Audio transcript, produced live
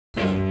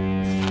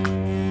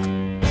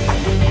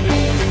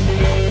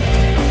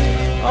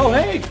Oh,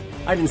 hey!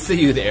 I didn't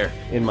see you there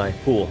in my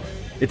pool.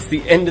 It's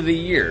the end of the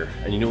year,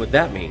 and you know what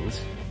that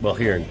means? Well,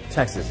 here in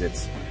Texas,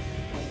 it's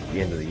the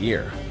end of the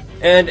year.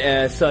 And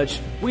as such,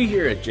 we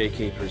here at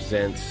JK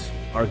Presents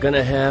are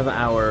gonna have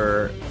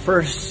our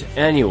first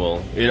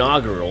annual,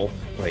 inaugural,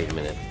 wait a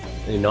minute.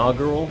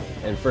 Inaugural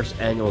and first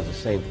annual is the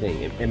same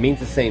thing. It means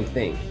the same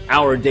thing.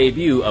 Our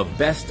debut of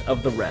Best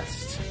of the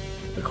Rest,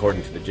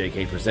 according to the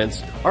JK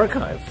Presents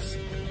archives.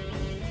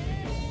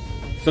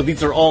 So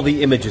these are all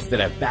the images that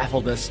have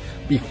baffled us,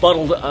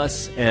 befuddled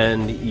us,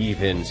 and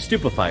even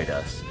stupefied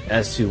us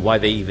as to why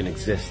they even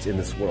exist in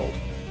this world.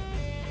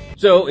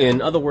 So,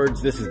 in other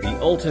words, this is the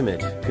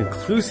ultimate,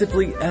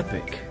 conclusively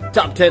epic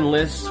top 10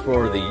 lists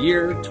for the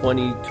year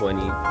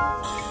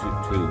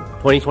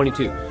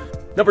 2022.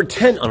 Number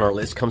 10 on our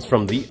list comes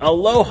from the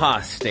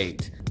Aloha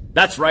State.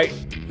 That's right,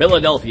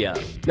 Philadelphia.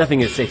 Nothing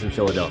is safe in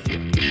Philadelphia.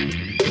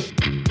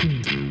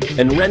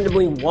 And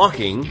randomly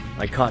walking,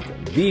 I caught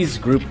these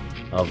group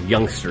of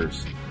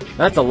youngsters.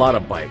 That's a lot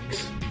of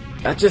bikes.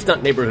 That's just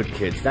not neighborhood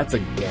kids, that's a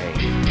gang.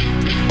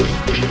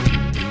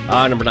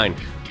 Number 9.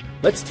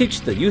 Let's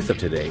teach the youth of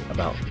today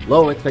about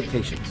low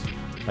expectations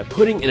by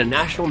putting in a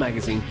national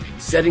magazine,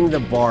 setting the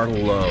bar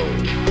low.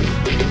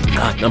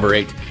 Number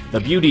 8. The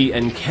beauty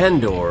and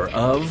candor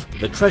of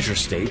the treasure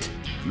state,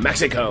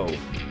 Mexico.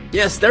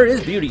 Yes, there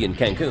is beauty in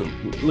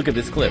Cancun. Look at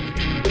this clip.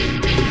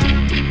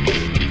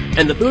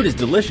 And the food is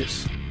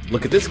delicious.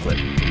 Look at this clip.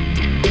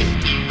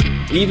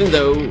 Even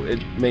though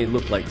it may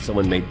look like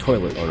someone made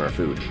toilet on our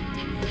food.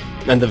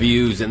 And the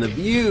views,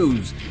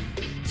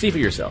 See for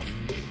yourself.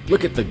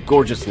 Look at the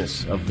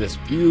gorgeousness of this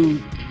view.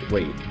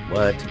 Wait,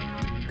 what?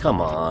 Come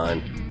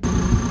on.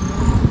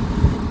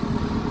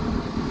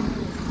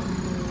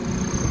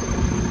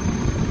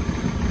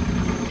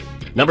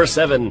 Number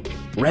 7,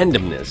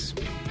 randomness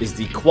is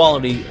the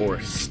quality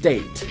or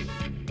state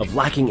of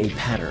lacking a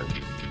pattern.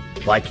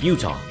 Like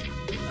Utah.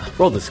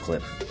 Roll this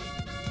clip.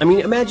 I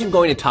mean, imagine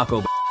going to Taco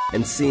Bell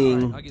and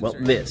seeing, well,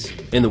 this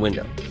in the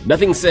window.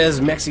 Nothing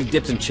says Mexi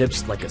dips and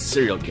chips like a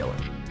serial killer.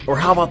 Or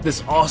how about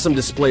this awesome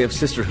display of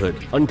sisterhood,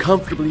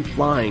 uncomfortably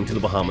flying to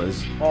the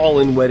Bahamas, all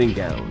in wedding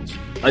gowns.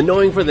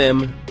 Annoying for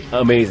them,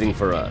 amazing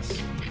for us.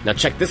 Now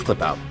check this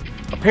clip out.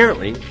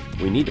 Apparently,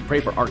 we need to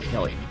pray for R.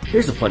 Kelly.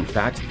 Here's a fun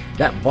fact,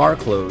 that bar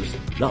closed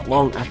not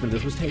long after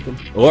this was taken.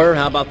 Or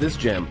how about this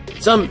gem?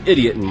 Some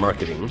idiot in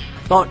marketing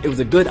thought it was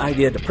a good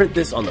idea to print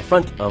this on the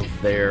front of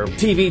their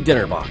TV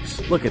dinner box.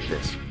 Look at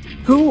this.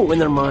 Who in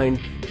their mind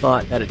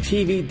thought that a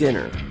TV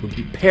dinner would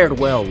be paired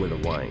well with a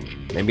wine?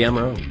 Maybe I'm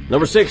wrong.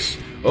 Number 6,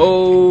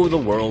 oh, the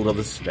world of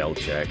the spell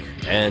check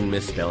and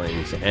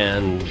misspellings,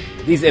 and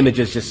these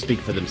images just speak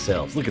for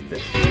themselves. Look at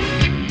this.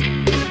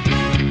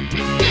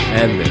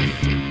 And this.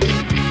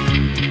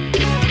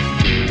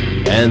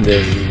 And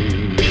this.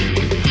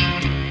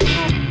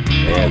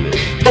 And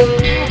this.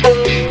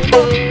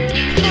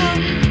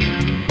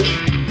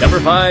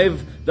 Number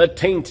 5, the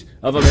taint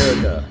of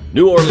America,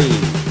 New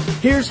Orleans.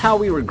 Here's how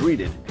we were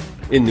greeted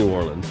in New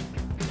Orleans.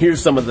 Here's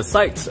some of the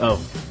sights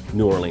of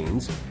New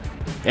Orleans.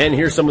 And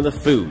here's some of the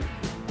food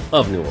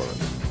of New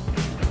Orleans.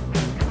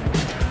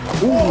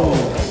 Ooh.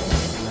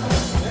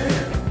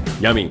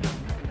 Yummy.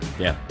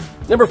 Yeah.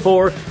 Number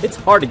 4, it's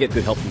hard to get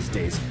good health these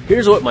days.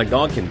 Here's what my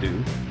dog can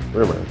do.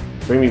 Remember,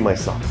 bring me my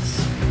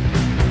socks.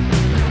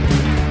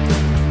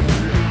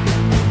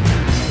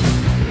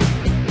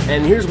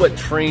 And here's what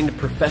trained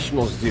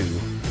professionals do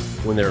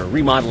when they're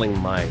remodeling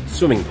my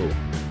swimming pool.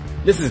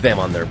 This is them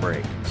on their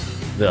break.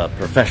 The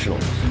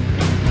professionals.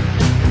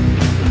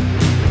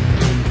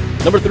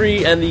 Number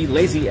 3, and the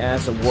Lazy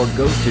Ass Award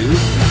goes to...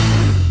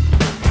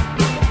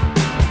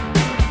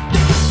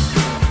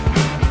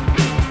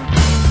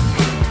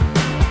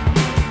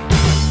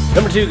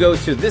 Number 2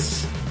 goes to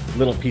this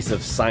little piece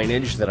of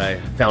signage that I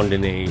found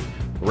in a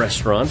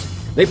restaurant.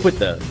 They put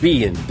the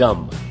B in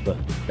dumb.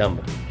 Dumb.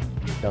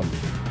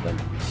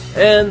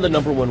 And the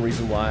number 1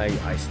 reason why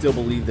I still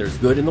believe there's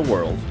good in the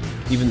world,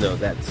 even though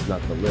that's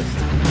not the list,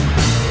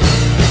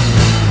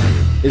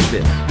 is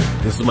this.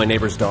 This is my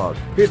neighbor's dog.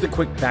 Here's the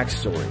quick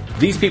backstory.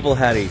 These people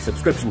had a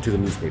subscription to the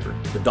newspaper.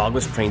 The dog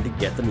was trained to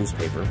get the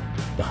newspaper.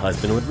 The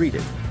husband would read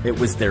it. It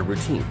was their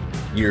routine.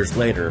 Years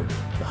later,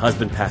 the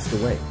husband passed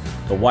away.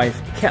 The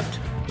wife kept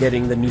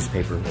getting the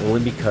newspaper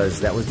only because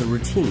that was the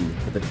routine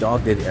that the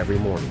dog did every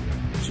morning.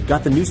 She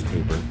got the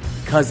newspaper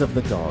because of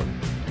the dog.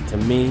 And to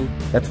me,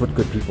 that's what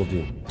good people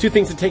do. 2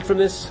 things to take from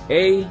this.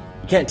 A,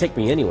 you can't take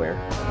me anywhere.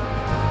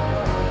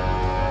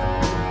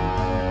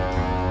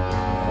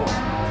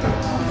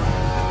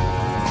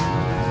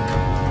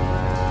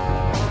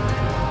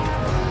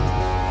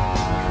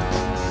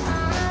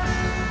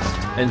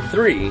 And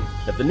 3,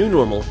 that the new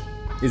normal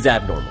is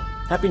abnormal.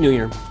 Happy New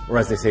Year, or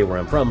as they say where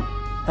I'm from,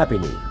 Happy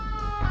New Year.